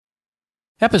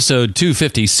Episode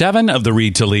 257 of the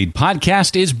Read to Lead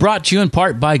podcast is brought to you in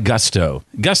part by Gusto.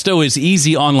 Gusto is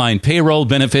easy online payroll,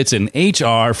 benefits, and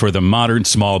HR for the modern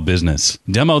small business.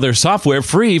 Demo their software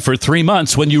free for 3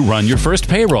 months when you run your first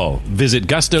payroll. Visit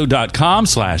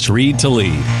gusto.com/read to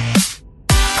lead.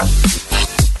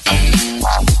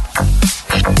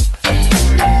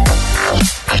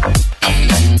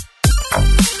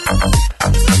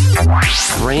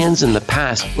 Brands in the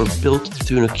past were built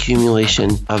through an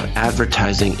accumulation of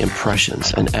advertising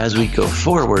impressions. And as we go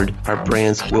forward, our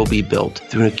brands will be built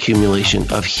through an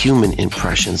accumulation of human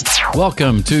impressions.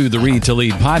 Welcome to the Read to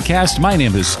Lead podcast. My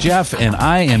name is Jeff, and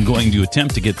I am going to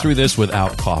attempt to get through this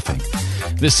without coughing.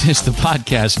 This is the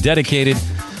podcast dedicated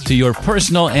to your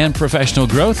personal and professional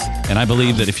growth. And I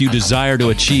believe that if you desire to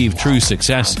achieve true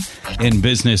success in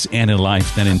business and in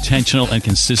life, then intentional and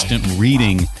consistent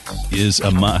reading is a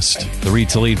must. The Read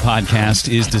to Lead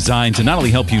podcast is designed to not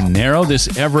only help you narrow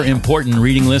this ever-important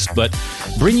reading list, but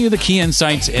bring you the key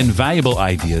insights and valuable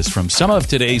ideas from some of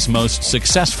today's most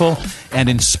successful and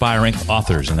inspiring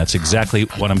authors. And that's exactly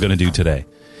what I'm going to do today.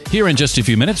 Here in just a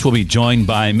few minutes, we'll be joined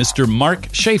by Mr. Mark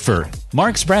Schaefer.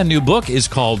 Mark's brand new book is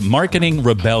called Marketing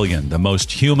Rebellion, The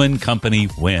Most Human Company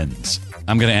Wins.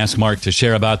 I'm going to ask Mark to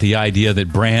share about the idea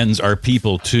that brands are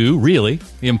people too, really,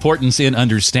 the importance in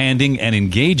understanding and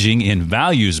engaging in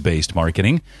values-based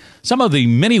marketing, some of the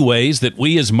many ways that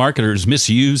we as marketers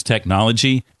misuse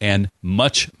technology, and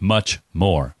much, much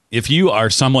more. If you are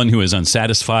someone who is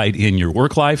unsatisfied in your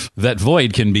work life, that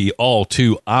void can be all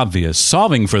too obvious.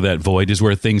 Solving for that void is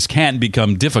where things can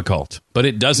become difficult, but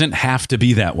it doesn't have to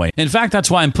be that way. In fact, that's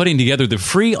why I'm putting together the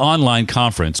free online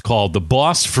conference called the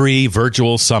Boss Free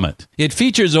Virtual Summit. It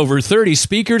features over 30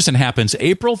 speakers and happens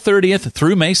April 30th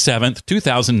through May 7th,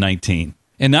 2019.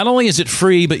 And not only is it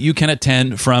free, but you can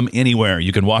attend from anywhere.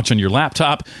 You can watch on your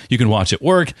laptop, you can watch at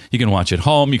work, you can watch at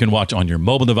home, you can watch on your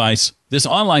mobile device. This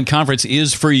online conference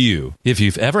is for you if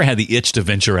you've ever had the itch to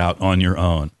venture out on your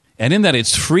own. And in that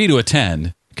it's free to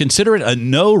attend, consider it a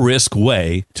no-risk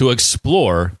way to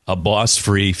explore a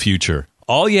boss-free future.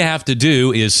 All you have to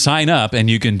do is sign up, and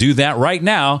you can do that right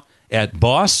now at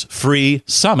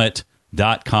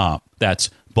bossfreesummit.com.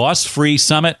 That's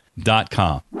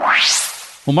bossfreesummit.com.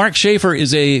 Well, Mark Schaefer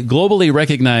is a globally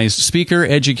recognized speaker,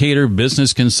 educator,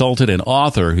 business consultant, and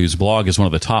author whose blog is one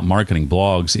of the top marketing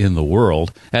blogs in the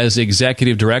world. As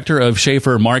executive director of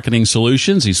Schaefer Marketing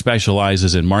Solutions, he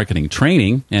specializes in marketing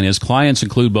training, and his clients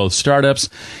include both startups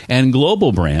and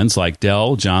global brands like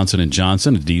Dell, Johnson &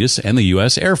 Johnson, Adidas, and the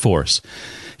U.S. Air Force.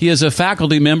 He is a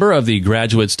faculty member of the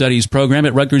Graduate Studies program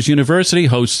at Rutgers University,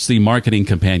 hosts the Marketing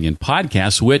Companion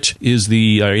podcast, which is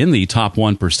in the top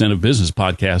 1% of business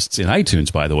podcasts in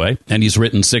iTunes, by the way. And he's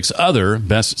written 6 other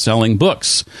best-selling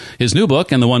books. His new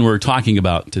book, and the one we're talking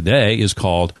about today, is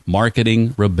called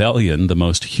Marketing Rebellion, The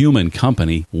Most Human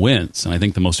Company Wins. And I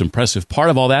think the most impressive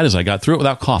part of all that is I got through it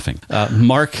without coughing.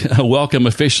 Mark, welcome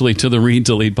officially to the Read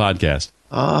to Lead podcast.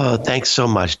 Oh, thanks so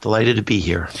much. Delighted to be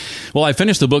here. Well, I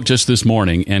finished the book just this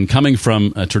morning, and coming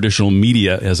from traditional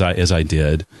media as I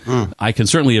did, I can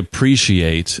certainly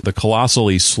appreciate the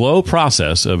colossally slow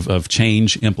process of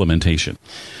change implementation.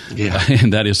 Yeah.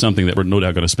 And that is something that we're no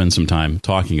doubt going to spend some time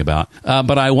talking about.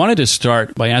 But I wanted to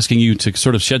start by asking you to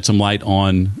sort of shed some light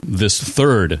on this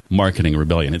third marketing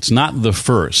rebellion. It's not the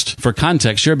first. For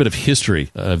context, share a bit of history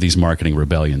of these marketing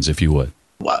rebellions, if you would.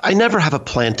 Well, I never have a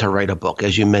plan to write a book.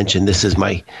 As you mentioned, this is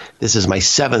my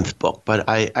 7th book, but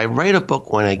I write a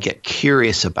book when I get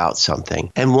curious about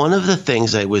something. And one of the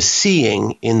things I was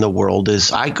seeing in the world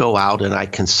is I go out and I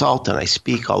consult and I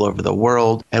speak all over the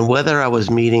world. And whether I was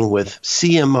meeting with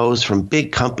CMOs from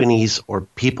big companies or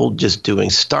people just doing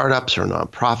startups or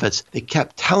nonprofits, they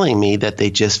kept telling me that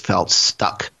they just felt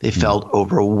stuck. They felt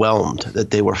overwhelmed, that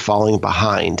they were falling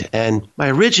behind. And my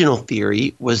original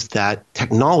theory was that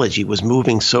technology was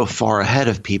moving so far ahead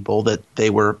of people that they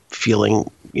were feeling,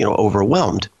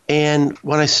 overwhelmed. And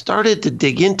when I started to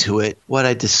dig into it, what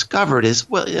I discovered is,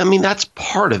 that's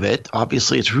part of it.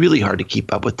 Obviously, it's really hard to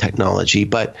keep up with technology.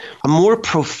 But a more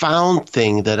profound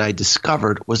thing that I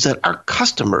discovered was that our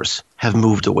customers have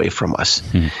moved away from us.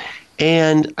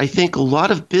 And I think a lot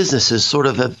of businesses sort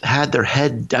of have had their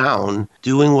head down,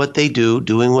 doing what they do,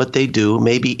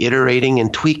 maybe iterating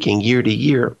and tweaking year to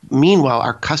year. Meanwhile,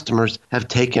 our customers have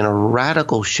taken a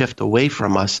radical shift away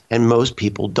from us, and most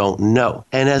people don't know.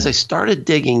 And as I started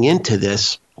digging into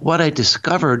this, what I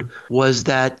discovered was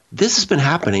that this has been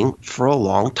happening for a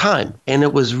long time. And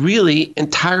it was really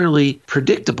entirely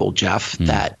predictable, Jeff,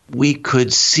 that we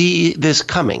could see this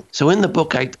coming. So in the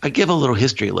book, I give a little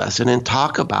history lesson and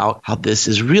talk about how this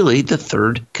is really the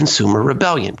third consumer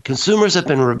rebellion. Consumers have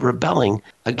been rebelling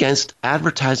against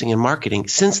advertising and marketing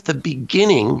since the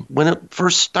beginning when it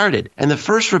first started. And the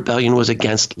first rebellion was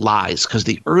against lies, because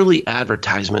the early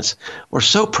advertisements were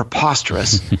so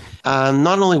preposterous.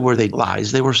 Not only were they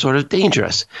lies, they were sort of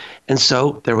dangerous. And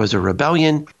so there was a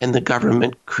rebellion, and the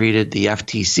government created the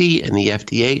FTC and the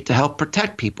FDA to help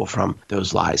protect people from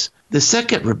those lies. The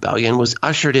second rebellion was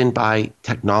ushered in by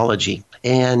technology.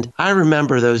 And I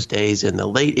remember those days in the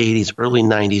late 80s, early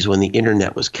 90s when the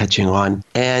internet was catching on.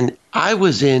 And I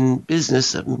was in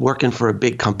business, working for a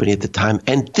big company at the time,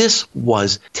 and this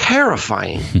was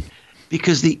terrifying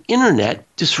because the internet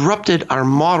disrupted our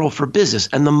model for business.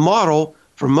 And the model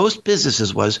for most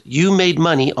businesses was you made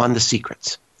money on the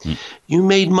secrets. You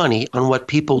made money on what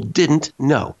people didn't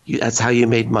know. That's how you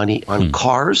made money on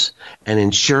cars and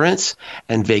insurance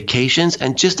and vacations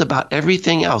and just about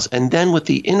everything else. And then with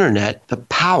the internet, the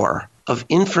power of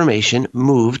information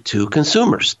moved to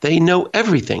consumers. They know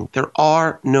everything. There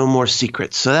are no more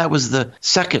secrets. So that was the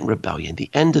second rebellion, the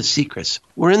end of secrets.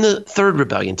 We're in the third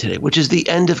rebellion today, which is the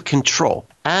end of control.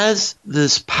 As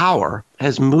this power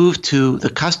has moved to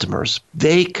the customers,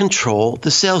 they control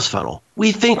the sales funnel.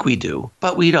 We think we do,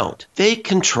 but we don't. They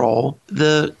control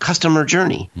the customer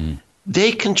journey.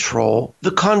 They control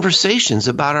the conversations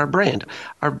about our brand.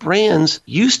 Our brands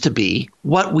used to be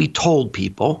what we told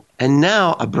people, and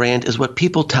now a brand is what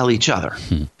people tell each other.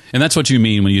 And that's what you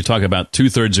mean when you talk about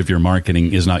 2/3 of your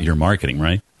marketing is not your marketing,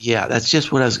 right? Yeah, that's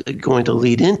just what I was going to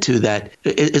lead into.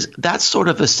 That's sort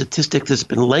of a statistic that's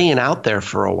been laying out there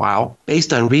for a while,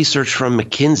 based on research from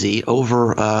McKinsey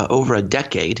over a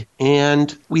decade.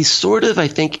 And we sort of, I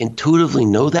think, intuitively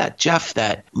know that, Jeff,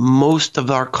 that most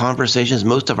of our conversations,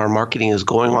 most of our marketing is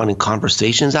going on in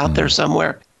conversations out there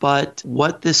somewhere. But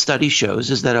what this study shows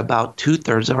is that about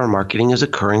 2/3 of our marketing is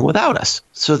occurring without us.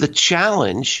 So the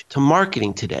challenge to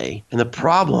marketing today, and the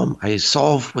problem I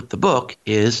solve with the book,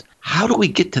 is how do we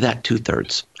get to that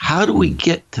 2/3? How do we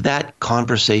get to that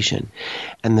conversation?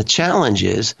 And the challenge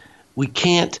is we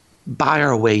can't buy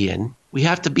our way in. We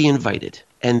have to be invited.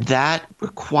 And that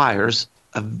requires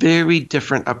a very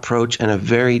different approach and a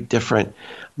very different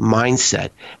mindset.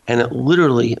 And it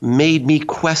literally made me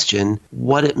question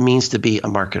what it means to be a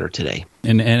marketer today.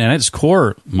 And at its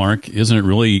core, Mark, isn't it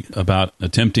really about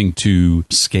attempting to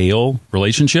scale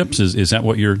relationships? Is that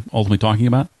what you're ultimately talking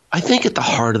about? I think at the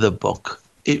heart of the book,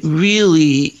 it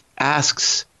really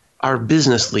asks our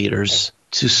business leaders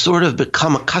to sort of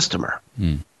become a customer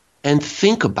and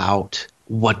think about,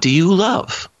 what do you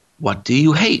love? What do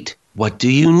you hate? What do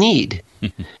you need?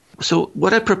 So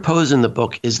what I propose in the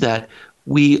book is that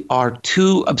we are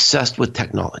too obsessed with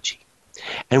technology,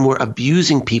 and we're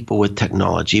abusing people with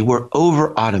technology. We're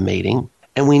over-automating,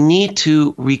 and we need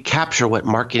to recapture what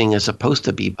marketing is supposed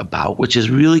to be about, which is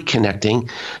really connecting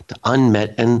to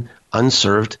unmet and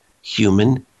unserved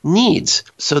human needs.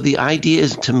 So the idea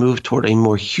is to move toward a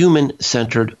more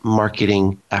human-centered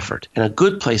marketing effort. And a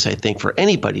good place, I think, for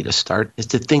anybody to start is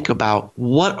to think about,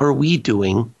 what are we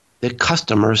doing that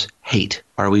customers hate?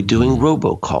 Are we doing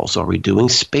robocalls? Are we doing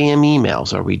spam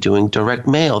emails? Are we doing direct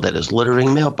mail that is littering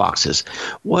mailboxes?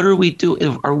 What are we doing?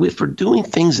 If we're doing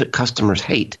things that customers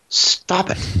hate,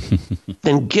 stop it.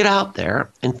 Then get out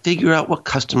there and figure out what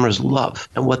customers love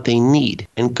and what they need,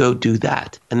 and go do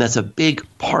that. And that's a big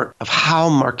part of how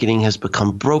marketing has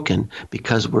become broken,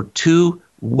 because we're too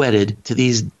wedded to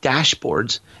these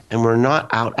dashboards and we're not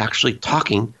out actually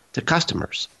talking to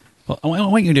customers. Well, I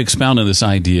want you to expound on this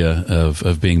idea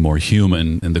of being more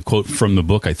human, and the quote from the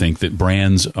book, I think, that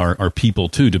brands are people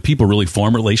too. Do people really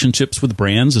form relationships with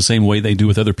brands the same way they do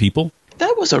with other people?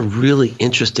 That was a really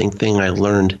interesting thing I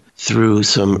learned through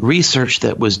some research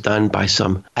that was done by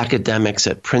some academics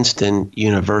at Princeton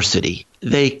University.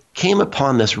 They came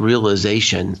upon this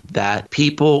realization that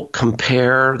people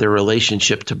compare their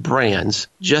relationship to brands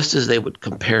just as they would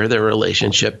compare their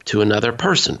relationship to another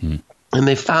person. And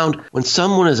they found when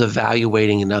someone is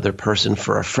evaluating another person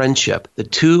for a friendship, the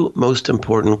two most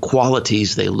important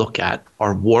qualities they look at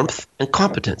are warmth and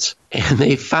competence. And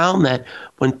they found that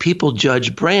when people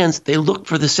judge brands, they look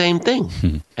for the same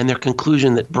thing. And their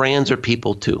conclusion that brands are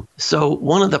people too. So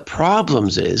one of the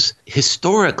problems is,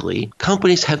 historically,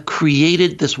 companies have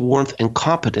created this warmth and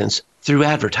competence through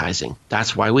advertising.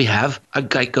 That's why we have a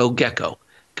Geico Gecko.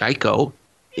 Geico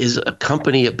is a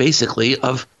company basically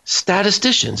of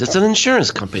statisticians. It's an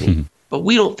insurance company. But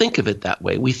we don't think of it that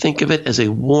way. We think of it as a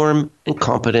warm and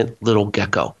competent little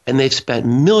gecko. And they've spent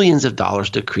millions of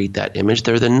dollars to create that image.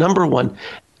 They're the number one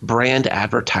brand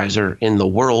advertiser in the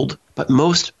world. But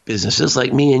most businesses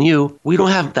like me and you, we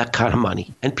don't have that kind of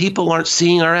money. And people aren't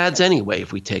seeing our ads anyway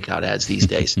if we take out ads these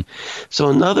days. So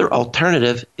another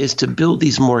alternative is to build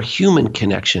these more human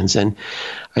connections. And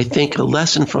I think a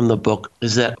lesson from the book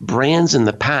is that brands in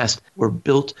the past were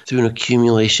built through an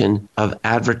accumulation of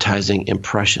advertising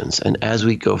impressions. And as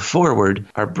we go forward,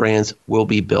 our brands will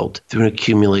be built through an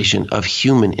accumulation of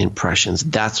human impressions.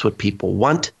 That's what people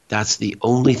want. That's the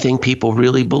only thing people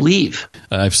really believe.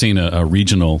 I've seen a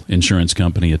regional insurance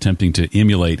company attempting to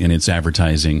emulate in its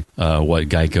advertising what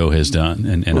Geico has done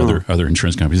and other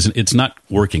insurance companies. It's not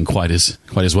working quite as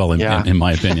well, in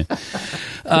my opinion.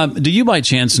 Do you by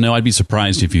chance know, I'd be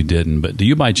surprised if you didn't, but do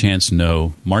you by chance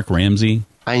know Mark Ramsey?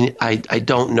 I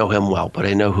don't know him well, but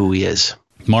I know who he is.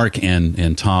 Mark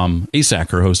and Tom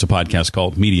Asacker host a podcast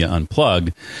called Media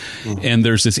Unplugged, and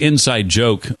there's this inside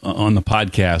joke on the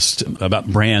podcast about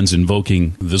brands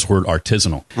invoking this word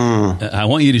artisanal. I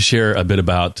want you to share a bit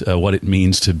about what it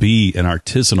means to be an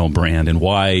artisanal brand and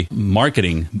why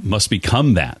marketing must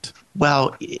become that.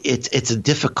 Well, it's a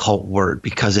difficult word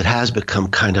because it has become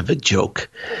kind of a joke.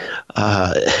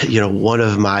 One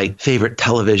of my favorite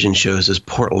television shows is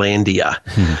Portlandia,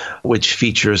 which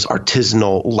features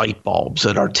artisanal light bulbs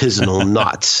and artisanal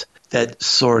nuts that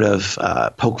sort of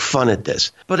poke fun at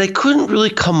this. But I couldn't really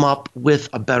come up with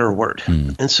a better word.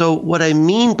 And so what I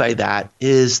mean by that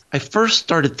is I first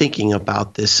started thinking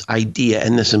about this idea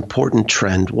and this important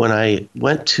trend when I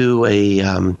went to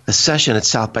a session at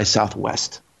South by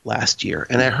Southwest last year.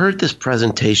 And I heard this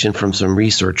presentation from some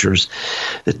researchers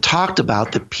that talked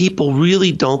about that people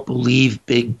really don't believe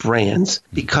big brands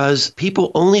because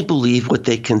people only believe what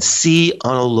they can see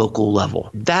on a local level.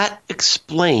 That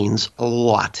explains a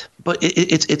lot. But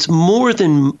it's more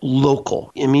than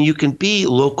local. I mean, you can be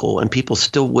local and people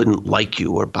still wouldn't like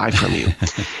you or buy from you.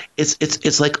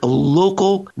 It's like a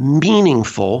local,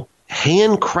 meaningful,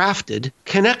 handcrafted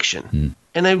connection.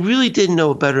 And I really didn't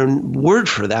know a better word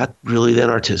for that really than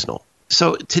artisanal.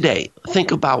 So today,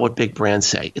 think about what big brands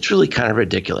say. It's really kind of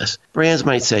ridiculous. Brands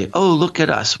might say, oh, look at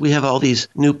us. We have all these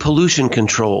new pollution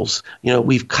controls.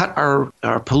 We've cut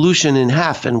our pollution in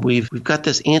half and we've got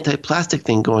this anti-plastic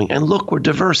thing going. And look, we're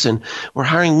diverse and we're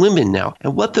hiring women now.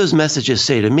 And what those messages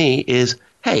say to me is,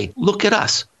 hey, look at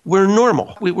us. We're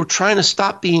normal. We're trying to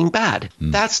stop being bad.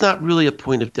 That's not really a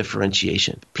point of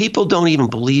differentiation. People don't even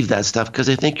believe that stuff because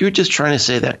they think you're just trying to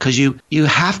say that because you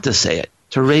have to say it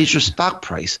to raise your stock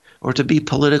price or to be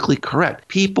politically correct.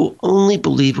 People only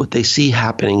believe what they see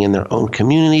happening in their own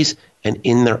communities and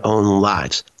in their own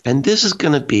lives. And this is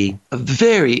going to be a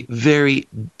very, very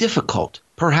difficult,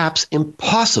 perhaps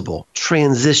impossible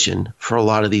transition for a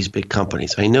lot of these big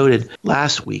companies. I noted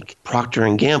last week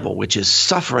Procter & Gamble, which is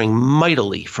suffering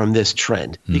mightily from this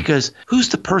trend because who's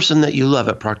the person that you love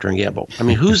at Procter & Gamble? I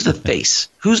mean, who's the face?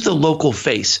 Who's the local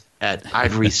face at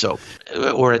Ivory Soap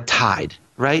or at Tide,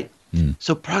 right?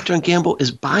 So Procter & Gamble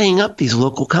is buying up these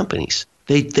local companies.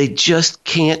 They just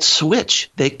can't switch.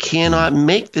 They cannot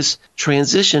make this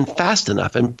transition fast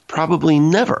enough and probably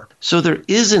never. So there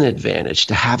is an advantage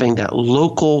to having that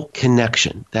local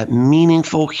connection, that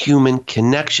meaningful human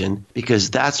connection, because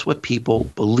that's what people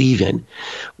believe in.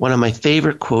 One of my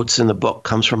favorite quotes in the book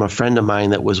comes from a friend of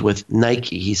mine that was with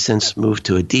Nike. He's since moved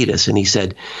to Adidas. And he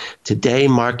said, today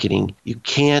marketing, you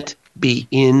can't be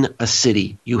in a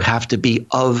city. You have to be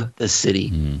of the city.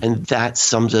 And that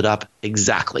sums it up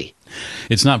exactly.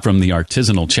 It's not from the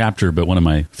artisanal chapter, but one of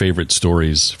my favorite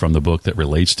stories from the book that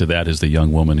relates to that is the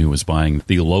young woman who was buying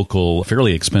the local,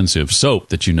 fairly expensive soap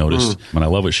that you noticed. And I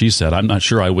love what she said. I'm not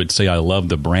sure I would say I love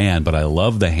the brand, but I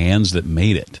love the hands that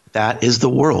made it. That is the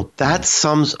world. That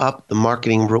sums up the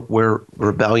marketing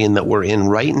rebellion that we're in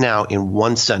right now in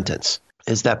one sentence.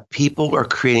 Is that people are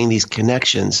creating these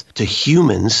connections to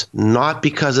humans, not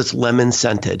because it's lemon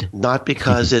scented, not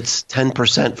because it's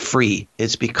 10% free.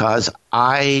 It's because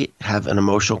I have an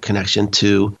emotional connection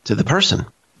to the person.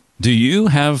 Do you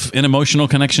have an emotional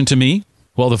connection to me?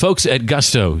 Well, the folks at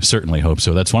Gusto certainly hope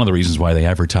so. That's one of the reasons why they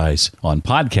advertise on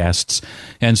podcasts,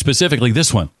 and specifically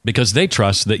this one, because they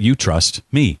trust that you trust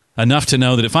me. Enough to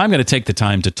know that if I'm going to take the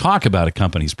time to talk about a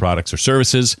company's products or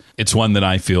services, it's one that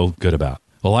I feel good about.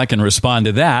 Well, I can respond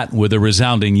to that with a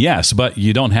resounding yes, but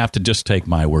you don't have to just take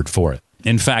my word for it.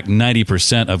 In fact,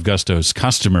 90% of Gusto's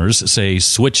customers say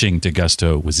switching to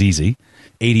Gusto was easy.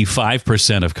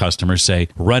 85% of customers say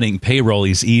running payroll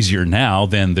is easier now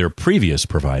than their previous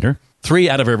provider. 3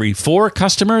 out of every 4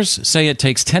 customers say it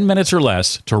takes 10 minutes or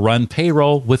less to run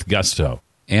payroll with Gusto.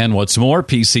 And what's more,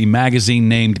 PC Magazine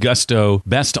named Gusto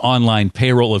Best Online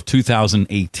Payroll of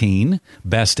 2018,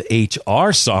 Best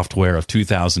HR Software of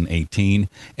 2018,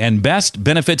 and Best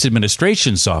Benefits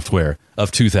Administration Software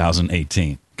of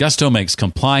 2018. Gusto makes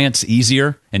compliance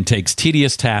easier and takes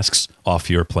tedious tasks off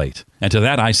your plate. And to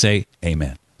that I say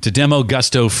amen. To demo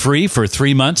Gusto free for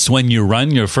 3 months when you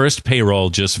run your first payroll,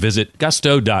 just visit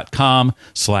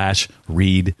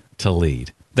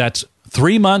gusto.com/read-to-lead. That's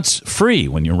 3 months free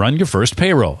when you run your first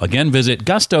payroll. Again, visit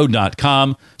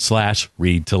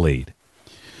gusto.com/read-to-lead.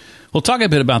 We'll talk a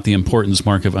bit about the importance,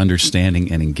 Mark, of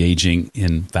understanding and engaging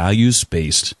in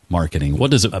values-based marketing.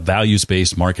 What does a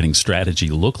values-based marketing strategy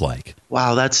look like?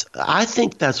 Wow, I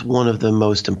think that's one of the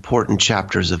most important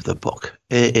chapters of the book.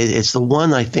 It's the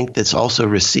one I think that's also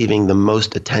receiving the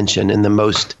most attention and the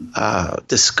most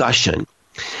discussion.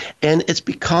 And it's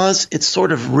because it's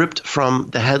sort of ripped from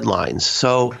the headlines.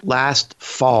 So last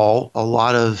fall, a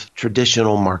lot of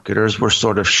traditional marketers were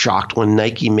sort of shocked when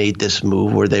Nike made this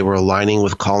move where they were aligning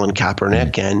with Colin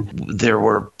Kaepernick, and there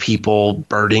were people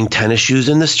burning tennis shoes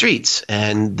in the streets.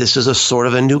 And this is a sort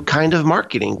of a new kind of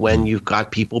marketing when you've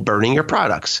got people burning your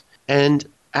products. And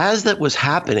as that was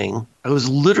happening, I was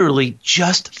literally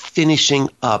just finishing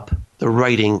up the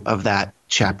writing of that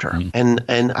chapter. And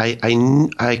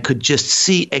I could just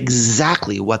see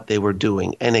exactly what they were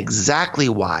doing and exactly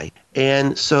why.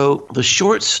 And so the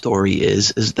short story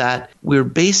is that we're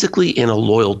basically in a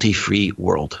loyalty-free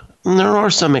world. And there are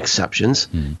some exceptions,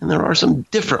 and there are some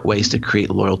different ways to create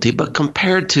loyalty. But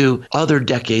compared to other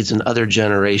decades and other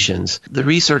generations, the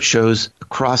research shows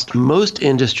across most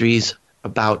industries,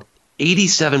 about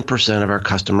 87% of our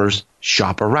customers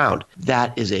shop around.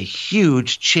 That is a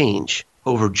huge change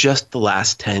over just the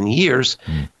last 10 years,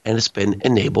 and it's been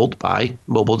enabled by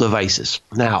mobile devices.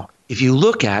 Now, if you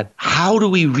look at how do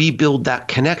we rebuild that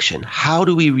connection, how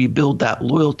do we rebuild that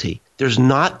loyalty, there's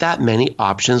not that many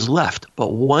options left.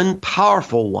 But one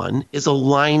powerful one is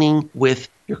aligning with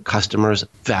your customers'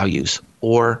 values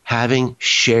or having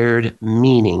shared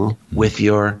meaning with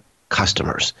your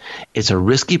customers. It's a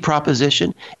risky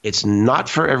proposition. It's not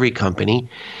for every company.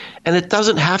 And it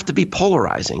doesn't have to be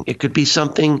polarizing. It could be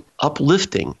something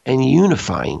uplifting and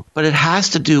unifying. But it has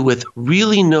to do with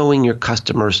really knowing your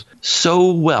customers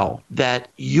so well that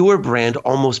your brand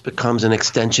almost becomes an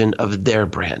extension of their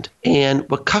brand. And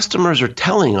what customers are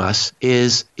telling us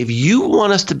is, if you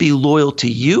want us to be loyal to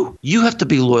you, you have to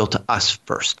be loyal to us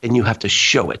first. And you have to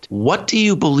show it. What do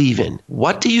you believe in?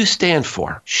 What do you stand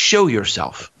for? Show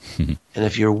yourself. And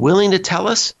if you're willing to tell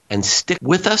us and stick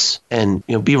with us and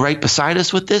be right beside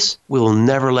us with this, we will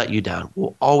never let you down.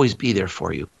 We'll always be there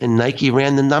for you. And Nike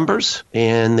ran the numbers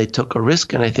and they took a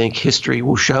risk, and I think history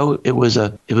will show it was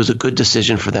a good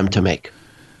decision for them to make.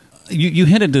 You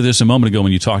hinted to this a moment ago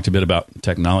when you talked a bit about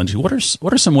technology. What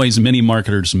are some ways many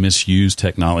marketers misuse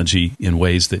technology in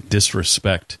ways that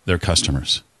disrespect their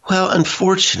customers? Well,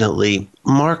 unfortunately,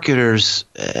 marketers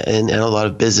and a lot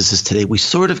of businesses today, we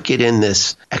sort of get in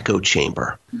this echo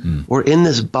chamber. We're in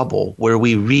this bubble where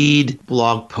we read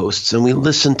blog posts and we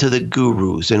listen to the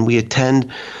gurus and we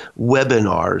attend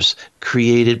webinars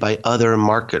created by other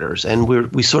marketers, and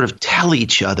we sort of tell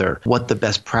each other what the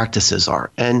best practices are.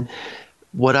 And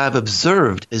what I've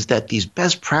observed is that these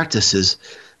best practices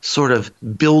sort of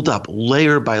build up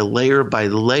layer by layer by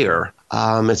layer.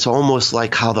 It's almost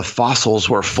like how the fossils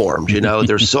were formed.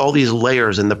 There's all these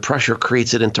layers, and the pressure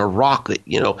creates it into rock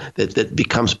that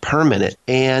becomes permanent.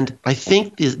 And I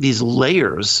think these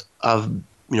layers of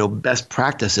best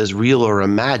practices, real or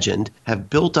imagined, have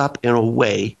built up in a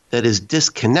way that is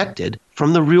disconnected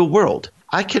from the real world.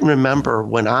 I can remember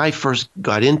when I first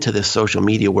got into this social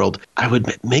media world, I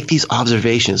would make these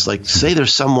observations, like say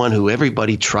there's someone who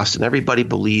everybody trusts and everybody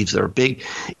believes they're a big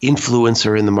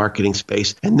influencer in the marketing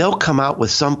space, and they'll come out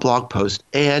with some blog post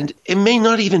and it may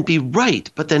not even be right,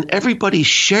 but then everybody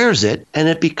shares it and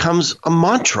it becomes a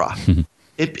mantra.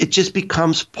 It just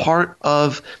becomes part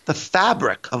of the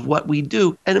fabric of what we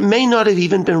do, and it may not have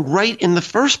even been right in the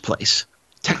first place.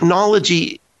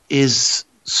 Technology is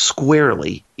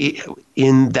squarely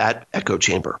in that echo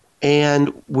chamber.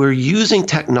 And we're using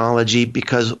technology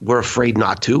because we're afraid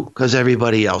not to, because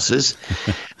everybody else is.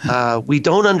 We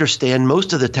don't understand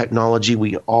most of the technology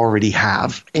we already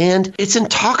have. And it's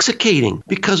intoxicating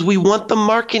because we want the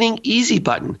marketing easy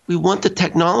button. We want the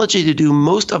technology to do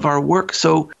most of our work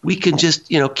so we can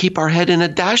just, keep our head in a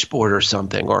dashboard or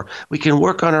something, or we can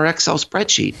work on our Excel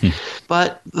spreadsheet.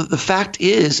 But the fact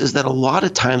is that a lot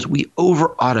of times we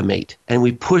over-automate and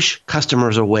we push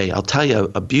customers away. I'll tell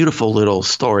you a beautiful little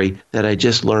story that I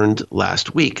just learned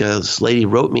last week. This lady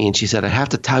wrote me and she said, I have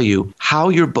to tell you how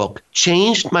your book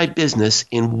changed my business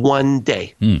in one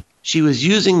day. she was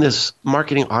using this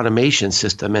marketing automation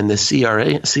system and the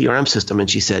CRM system, and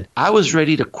she said, I was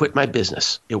ready to quit my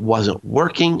business. It wasn't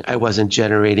working. I wasn't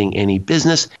generating any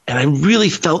business, and I really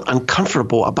felt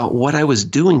uncomfortable about what I was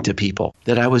doing to people,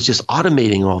 that I was just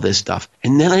automating all this stuff.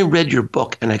 And then I read your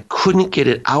book, and I couldn't get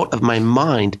it out of my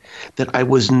mind that I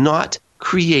was not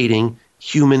creating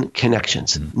human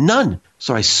connections. None.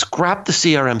 So I scrapped the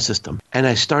CRM system, and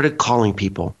I started calling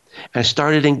people. I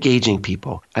started engaging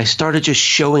people. I started just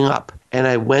showing up, and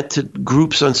I went to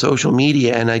groups on social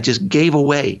media, and I just gave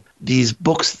away these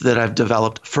books that I've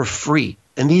developed for free.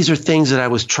 And these are things that I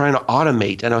was trying to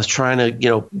automate, and I was trying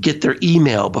to, get their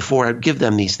email before I'd give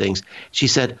them these things. She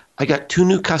said, I got 2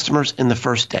 new customers in the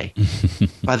first day.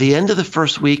 By the end of the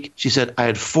first week, she said, I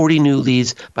had 40 new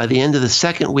leads. By the end of the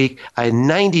second week, I had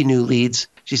 90 new leads.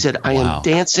 She said, I am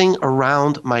dancing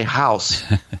around my house.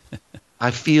 I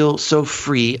feel so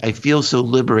free. I feel so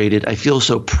liberated. I feel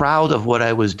so proud of what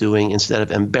I was doing instead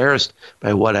of embarrassed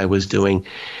by what I was doing.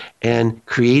 And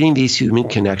creating these human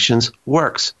connections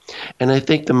works. And I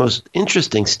think the most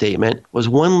interesting statement was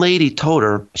one lady told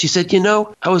her, she said,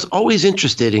 I was always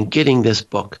interested in getting this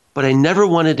book, but I never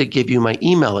wanted to give you my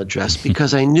email address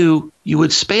because I knew you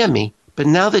would spam me. But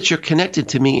now that you're connected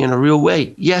to me in a real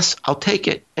way, yes, I'll take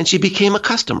it. And she became a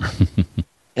customer.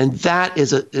 And that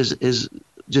is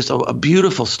just a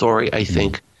beautiful story, I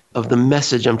think, of the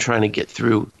message I'm trying to get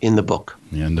through in the book.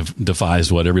 And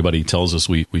defies what everybody tells us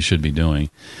we should be doing.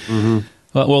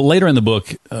 Well, later in the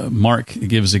book, Mark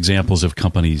gives examples of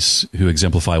companies who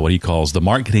exemplify what he calls the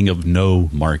marketing of no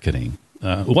marketing.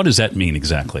 What does that mean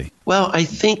exactly? Well, I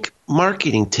think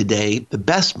marketing today, the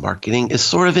best marketing, is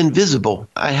sort of invisible.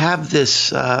 I have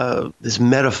this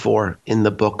metaphor in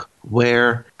the book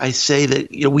where I say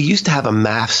that we used to have a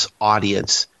mass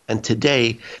audience. And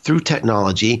today, through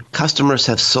technology, customers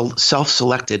have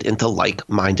self-selected into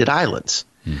like-minded islands.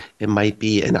 It might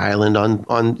be an island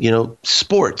on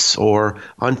sports or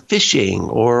on fishing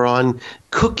or on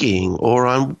cooking or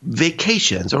on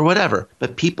vacations or whatever.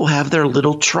 But people have their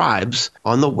little tribes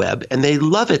on the web, and they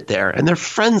love it there, and their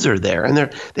friends are there, and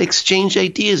they exchange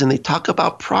ideas, and they talk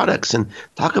about products and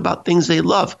talk about things they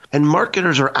love. And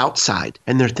marketers are outside,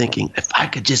 and they're thinking, if I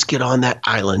could just get on that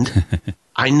island,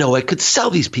 I know I could sell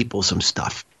these people some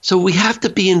stuff. So we have to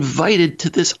be invited to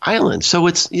this island. So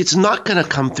it's not going to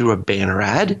come through a banner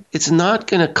ad. It's not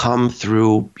going to come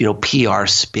through, PR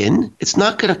spin. It's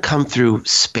not going to come through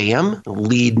spam,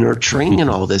 lead nurturing, and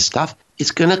all this stuff.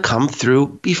 It's going to come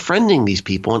through befriending these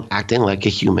people and acting like a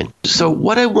human. So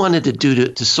what I wanted to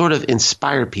do to sort of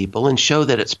inspire people and show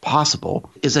that it's possible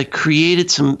is I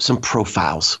created some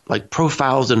profiles, like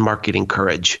profiles in marketing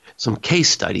courage, some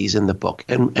case studies in the book.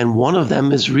 And one of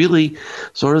them is really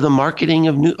sort of the marketing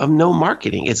of no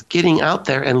marketing. It's getting out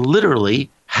there and literally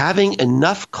having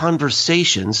enough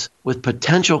conversations with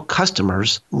potential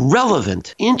customers,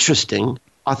 relevant, interesting,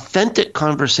 authentic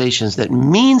conversations that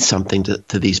mean something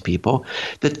to these people,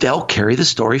 that they'll carry the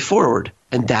story forward.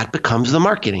 And that becomes the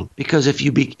marketing. Because if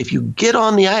you get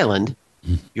on the island,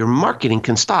 your marketing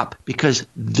can stop because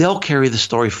they'll carry the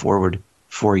story forward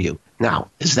for you. Now,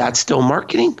 is that still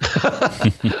marketing?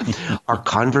 Are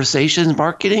conversations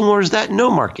marketing, or is that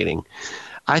no marketing?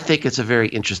 I think it's a very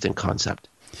interesting concept.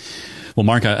 Well,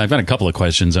 Mark, I've got a couple of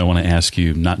questions I want to ask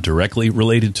you, not directly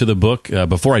related to the book.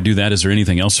 Before I do that, is there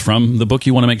anything else from the book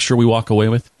you want to make sure we walk away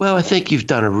with? Well, I think you've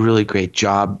done a really great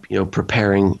job,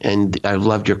 preparing, and I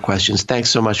loved your questions. Thanks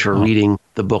so much for reading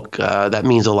the book. That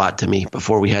means a lot to me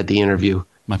before we had the interview.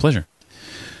 My pleasure.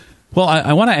 Well,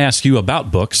 I want to ask you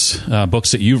about books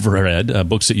that you've read,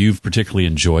 books that you've particularly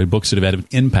enjoyed, books that have had an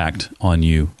impact on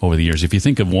you over the years. If you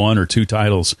think of 1 or 2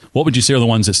 titles, what would you say are the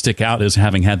ones that stick out as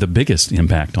having had the biggest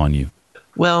impact on you?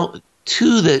 Well,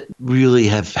 2 that really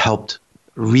have helped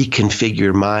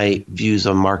reconfigure my views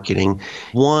on marketing.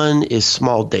 One is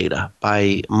Small Data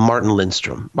by Martin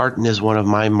Lindstrom. Martin is one of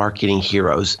my marketing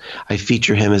heroes. I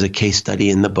feature him as a case study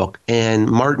in the book. And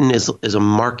Martin is a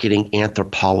marketing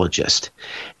anthropologist.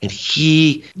 And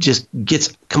he just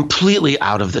gets completely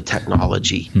out of the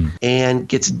technology and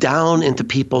gets down into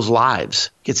people's lives,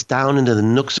 gets down into the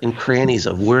nooks and crannies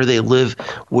of where they live,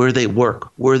 where they work,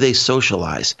 where they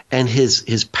socialize. And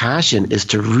his passion is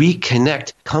to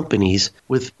reconnect companies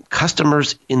with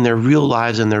customers in their real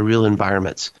lives and their real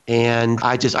environments. And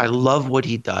I love what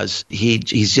he does.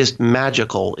 He's just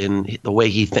magical in the way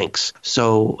he thinks.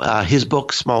 So his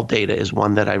book, Small Data, is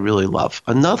one that I really love.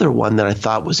 Another one that I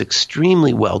thought was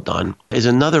extremely well done is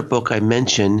another book I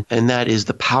mentioned, and that is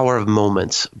The Power of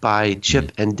Moments by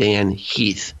Chip and Dan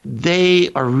Heath. They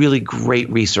are really great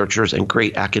researchers and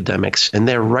great academics, and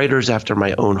they're writers after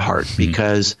my own heart,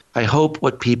 because I hope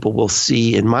what people will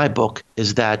see in my book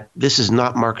is that this is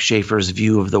not Mark Schaefer's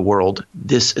view of the world.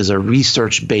 This is a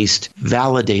research-based,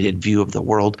 validated view of the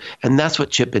world, and that's what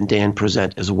Chip and Dan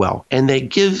present as well. And they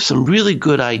give some really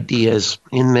good ideas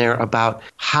in there about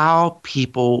how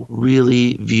people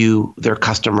really view their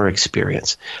customer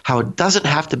experience, how it doesn't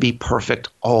have to be perfect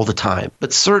all the time,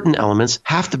 but certain elements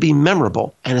have to be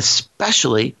memorable, and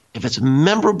especially if it's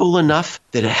memorable enough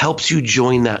that it helps you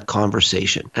join that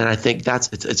conversation. And I think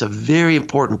it's a very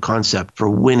important concept for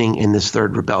winning in this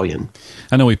third rebellion.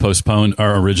 I know we postponed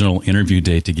our original interview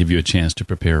date to give you a chance to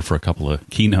prepare for a couple of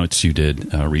keynotes you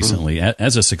did recently.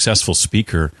 As a successful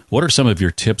speaker, what are some of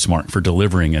your tips, Mark, for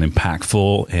delivering an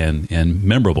impactful and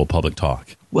memorable public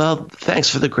talk? Well, thanks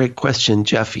for the great question,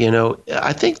 Jeff.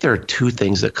 I think there are two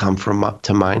things that come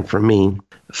to mind for me.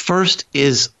 First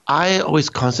is I always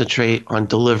concentrate on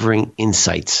delivering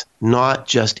insights, not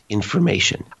just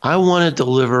information. I want to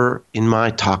deliver in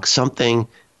my talk something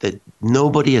that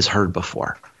nobody has heard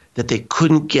before, that they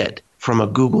couldn't get from a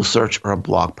Google search or a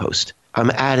blog post.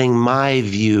 I'm adding my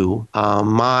view,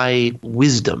 my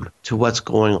wisdom to what's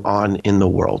going on in the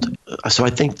world. So I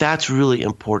think that's really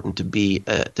important to be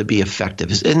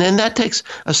effective. And then that takes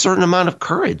a certain amount of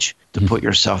courage to put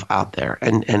yourself out there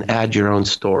and add your own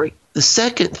story. The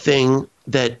second thing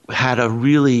that had a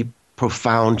really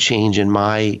profound change in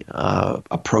my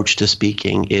approach to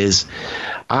speaking is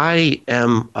I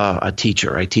am a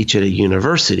teacher. I teach at a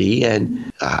university,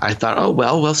 and I thought,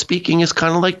 well, speaking is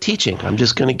kind of like teaching. I'm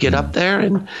just going to get up there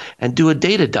and do a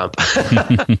data dump.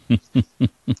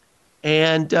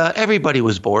 And everybody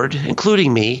was bored,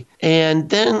 including me. And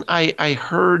then I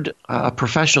heard a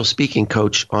professional speaking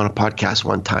coach on a podcast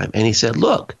one time, and he said,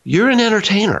 look, you're an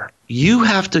entertainer. You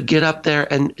have to get up there,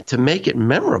 and to make it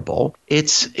memorable,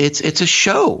 it's a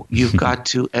show. You've got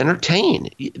to entertain.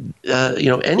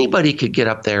 Anybody could get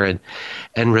up there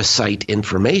and recite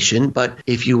information, but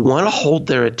if you want to hold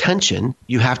their attention,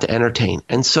 you have to entertain.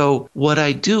 And so what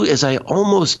I do is I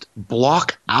almost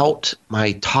block out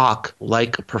my talk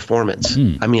like a performance.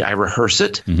 I mean, I rehearse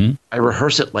it. I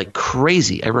rehearse it like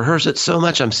crazy. I rehearse it so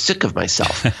much I'm sick of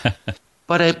myself.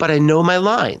 But I know my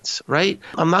lines, right?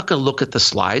 I'm not going to look at the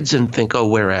slides and think,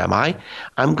 where am I?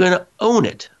 I'm going to own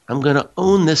it. I'm going to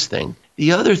own this thing.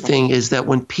 The other thing is that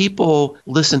when people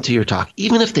listen to your talk,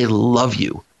 even if they love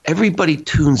you, everybody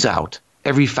tunes out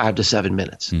every 5 to 7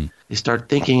 minutes. They start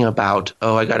thinking about,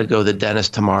 I got to go to the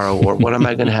dentist tomorrow, or what am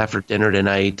I going to have for dinner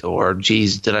tonight? Or,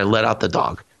 geez, did I let out the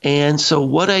dog? And so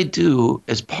what I do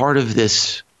as part of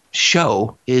this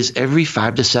show is every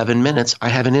 5 to 7 minutes, I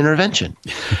have an intervention.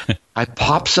 I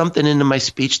pop something into my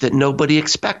speech that nobody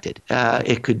expected.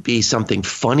 It could be something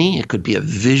funny. It could be a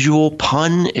visual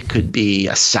pun. It could be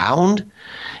a sound.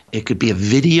 It could be a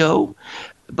video.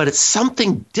 But it's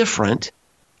something different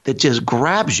that just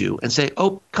grabs you and say,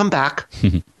 come back.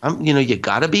 You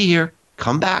got to be here.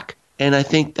 Come back. And I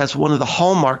think that's one of the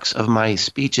hallmarks of my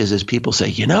speeches is people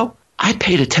say, I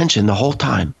paid attention the whole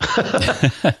time.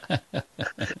 I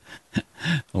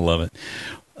love it.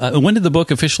 When did the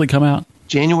book officially come out?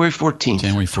 January 14th.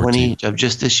 January 14th. Of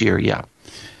just this year, yeah.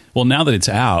 Well, now that it's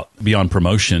out, beyond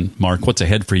promotion, Mark, what's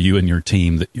ahead for you and your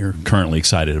team that you're currently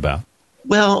excited about?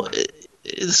 Well,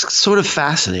 it's sort of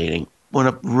fascinating. When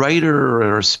a writer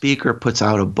or a speaker puts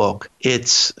out a book,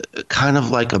 it's kind of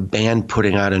like a band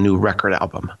putting out a new record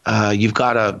album. You've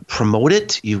got to promote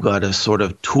it. You've got to sort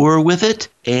of tour with it.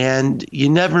 And you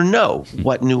never know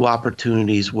what new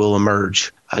opportunities will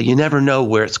emerge. You never know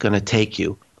where it's going to take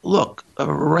you. Look,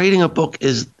 writing a book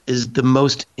is the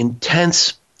most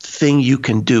intense thing you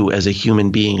can do as a human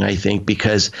being, I think,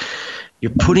 because you're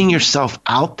putting yourself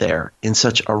out there in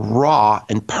such a raw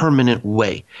and permanent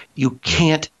way. You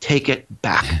can't take it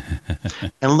back.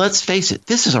 And let's face it,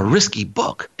 this is a risky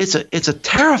book. It's a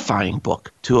terrifying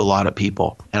book to a lot of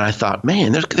people. And I thought,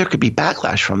 man, there could be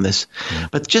backlash from this.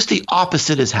 But just the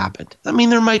opposite has happened. I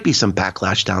mean, there might be some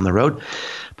backlash down the road,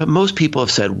 but most people have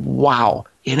said, wow,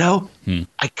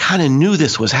 I kind of knew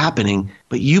this was happening,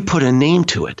 but you put a name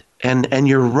to it. And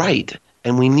you're right.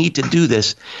 And we need to do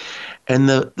this. And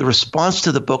the response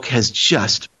to the book has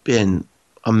just been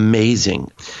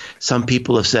amazing. Some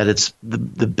people have said it's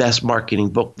the best marketing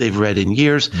book they've read in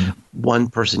years. One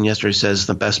person yesterday says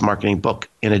the best marketing book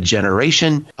in a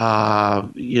generation.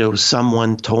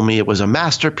 Someone told me it was a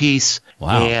masterpiece.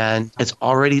 Wow. And it's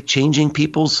already changing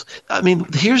people's. I mean,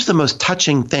 here's the most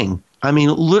touching thing. I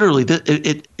mean, literally,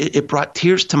 it brought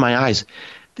tears to my eyes.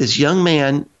 This young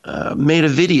man made a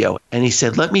video, and he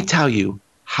said, "Let me tell you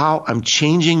how I'm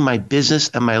changing my business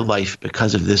and my life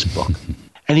because of this book."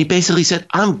 And he basically said,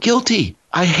 "I'm guilty.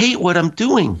 I hate what I'm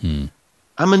doing.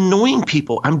 I'm annoying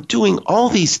people. I'm doing all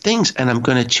these things, and I'm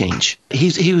going to change."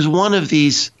 He was one of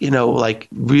these, like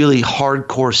really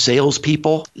hardcore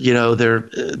salespeople.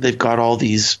 They've got all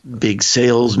these big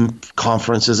sales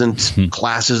conferences and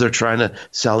classes they're trying to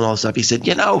sell and all this stuff. He said,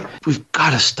 "We've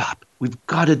got to stop. We've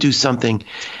got to do something."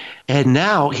 And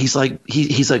now he's like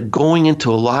going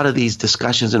into a lot of these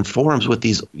discussions and forums with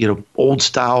these, old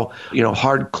style,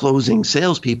 hard closing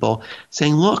salespeople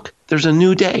saying, "Look, there's a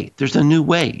new day. There's a new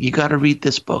way. You got to read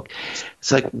this book."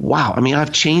 It's like, wow. I mean,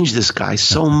 I've changed this guy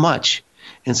so much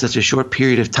in such a short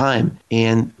period of time.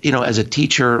 And, as a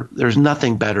teacher, there's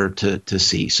nothing better to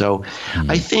see. So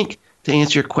I think, to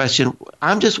answer your question,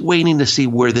 I'm just waiting to see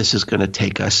where this is going to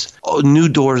take us. New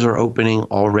doors are opening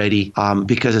already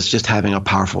because it's just having a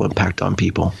powerful impact on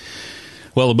people.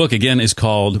 Well, the book, again, is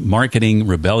called Marketing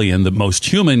Rebellion. The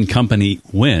Most Human Company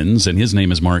Wins, and his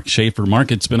name is Mark Schaefer.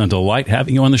 Mark, it's been a delight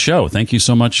having you on the show. Thank you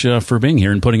so much for being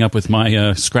here and putting up with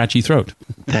my scratchy throat.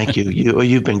 Thank you.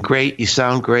 You've been great. You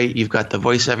sound great. You've got the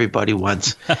voice everybody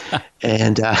wants.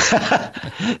 And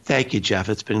thank you, Jeff.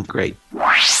 It's been great.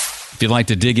 If you'd like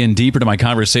to dig in deeper to my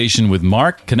conversation with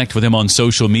Mark, connect with him on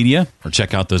social media, or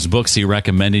check out those books he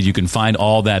recommended, you can find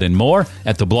all that and more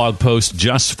at the blog post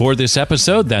just for this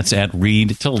episode. That's at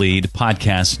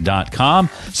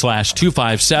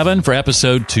readtoleadpodcast.com/257 for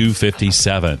episode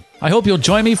 257. I hope you'll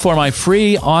join me for my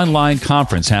free online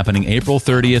conference happening April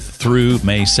 30th through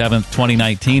May 7th,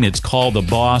 2019. It's called the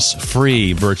Boss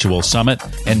Free Virtual Summit,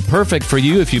 and perfect for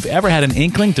you if you've ever had an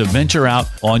inkling to venture out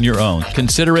on your own.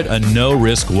 Consider it a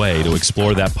no-risk way to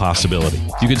explore that possibility.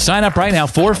 You can sign up right now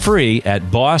for free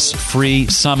at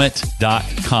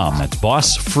bossfreesummit.com. That's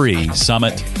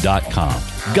bossfreesummit.com.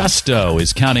 Gusto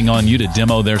is counting on you to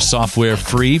demo their software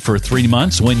free for 3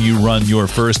 months when you run your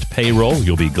first payroll.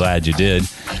 You'll be glad you did.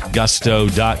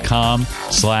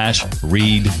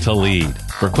 Gusto.com/read-to-lead.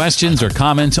 For questions or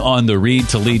comments on the Read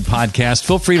to Lead podcast,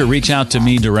 feel free to reach out to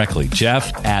me directly,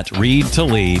 Jeff at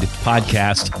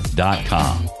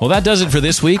readtoleadpodcast.com. Well, that does it for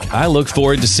this week. I look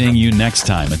forward to seeing you next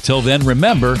time. Until then,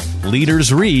 remember,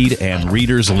 leaders read and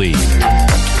readers lead.